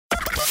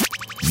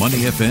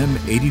Money FM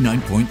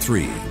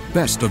 89.3.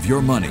 Best of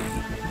your money.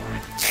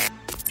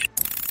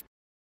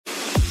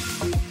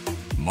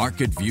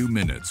 Market View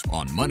Minutes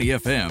on Money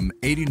FM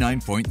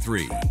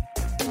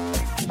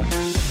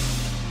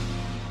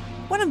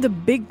 89.3. One of the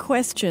big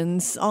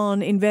questions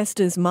on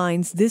investors'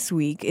 minds this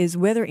week is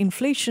whether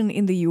inflation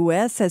in the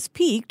U.S. has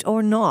peaked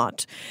or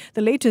not.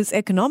 The latest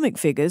economic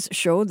figures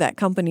show that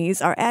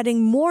companies are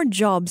adding more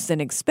jobs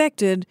than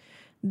expected.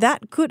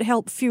 That could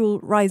help fuel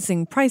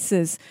rising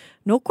prices.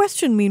 No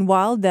question,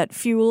 meanwhile, that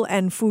fuel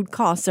and food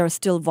costs are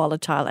still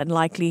volatile and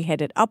likely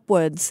headed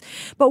upwards.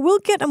 But we'll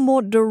get a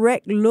more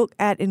direct look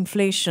at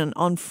inflation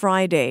on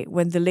Friday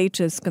when the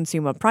latest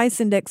consumer price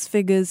index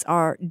figures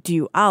are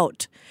due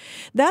out.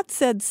 That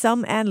said,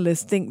 some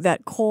analysts think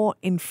that core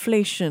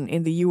inflation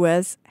in the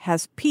U.S.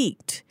 has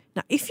peaked.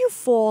 Now, if you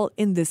fall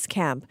in this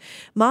camp,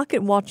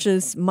 Market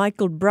Watch's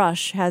Michael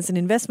Brush has an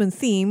investment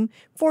theme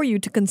for you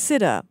to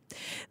consider.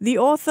 The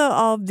author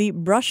of the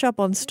Brush Up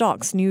on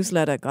Stocks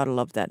newsletter, gotta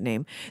love that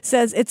name,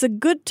 says it's a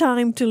good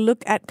time to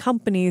look at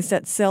companies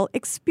that sell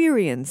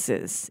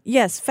experiences.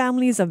 Yes,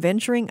 families are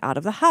venturing out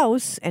of the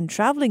house and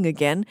traveling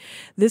again.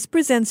 This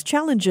presents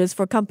challenges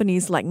for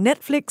companies like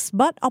Netflix,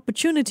 but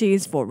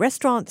opportunities for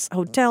restaurants,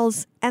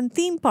 hotels, and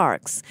theme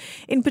parks.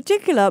 In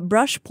particular,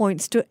 Brush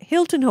points to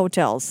Hilton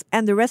Hotels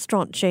and the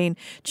restaurant chain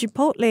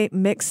Chipotle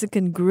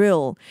Mexican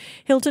Grill.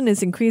 Hilton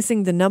is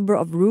increasing the number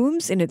of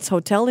rooms in its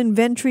hotel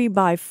inventory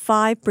by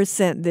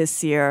 5%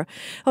 this year.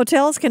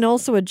 Hotels can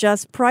also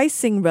adjust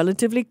pricing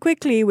relatively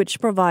quickly, which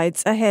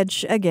provides a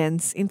hedge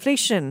against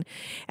inflation.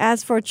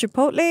 As for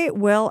Chipotle,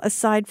 well,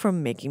 aside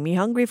from making me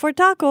hungry for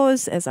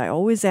tacos, as I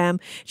always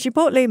am,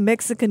 Chipotle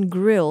Mexican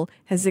Grill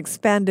has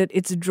expanded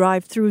its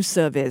drive-through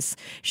service.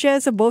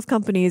 Shares of both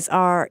companies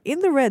are in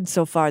the red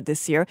so far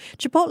this year.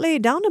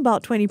 Chipotle down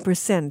about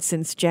 20%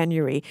 since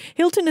January.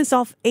 Hilton is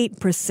off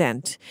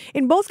 8%.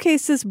 In both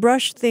cases,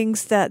 Brush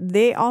thinks that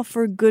they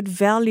offer good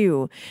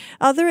value.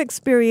 Other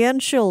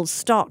experiential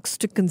stocks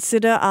to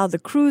consider are the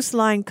cruise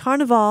line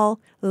Carnival,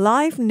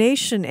 Live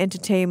Nation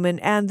Entertainment,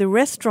 and the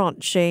restaurant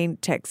chain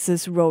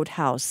Texas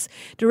Roadhouse.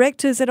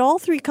 Directors at all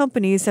three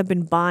companies have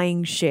been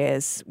buying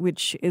shares,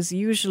 which is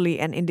usually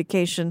an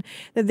indication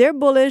that they're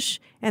bullish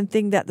and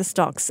think that the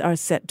stocks are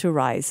set to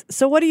rise.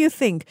 So what do you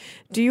think?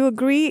 Do you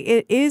agree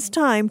it is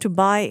time to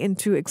buy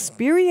into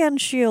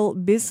experiential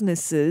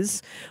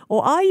businesses,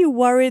 or are you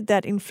worried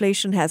that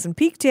inflation hasn't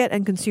peaked yet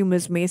and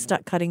consumers may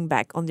start cutting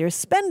back on their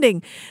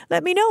spending?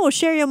 Let me know.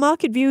 Share your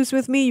market views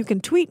with me. You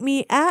can tweet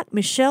me at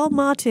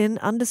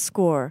 @MichelleMartin_.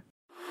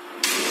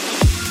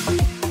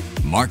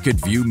 Market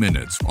View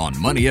Minutes on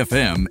Money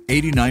FM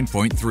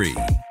 89.3.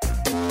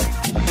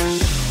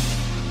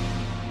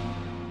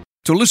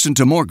 To listen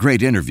to more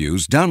great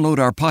interviews, download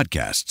our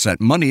podcasts at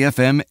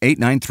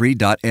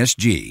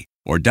moneyfm893.sg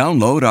or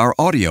download our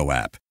audio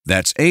app.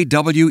 That's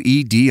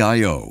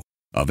AWEDIO.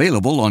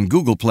 Available on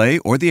Google Play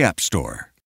or the App Store.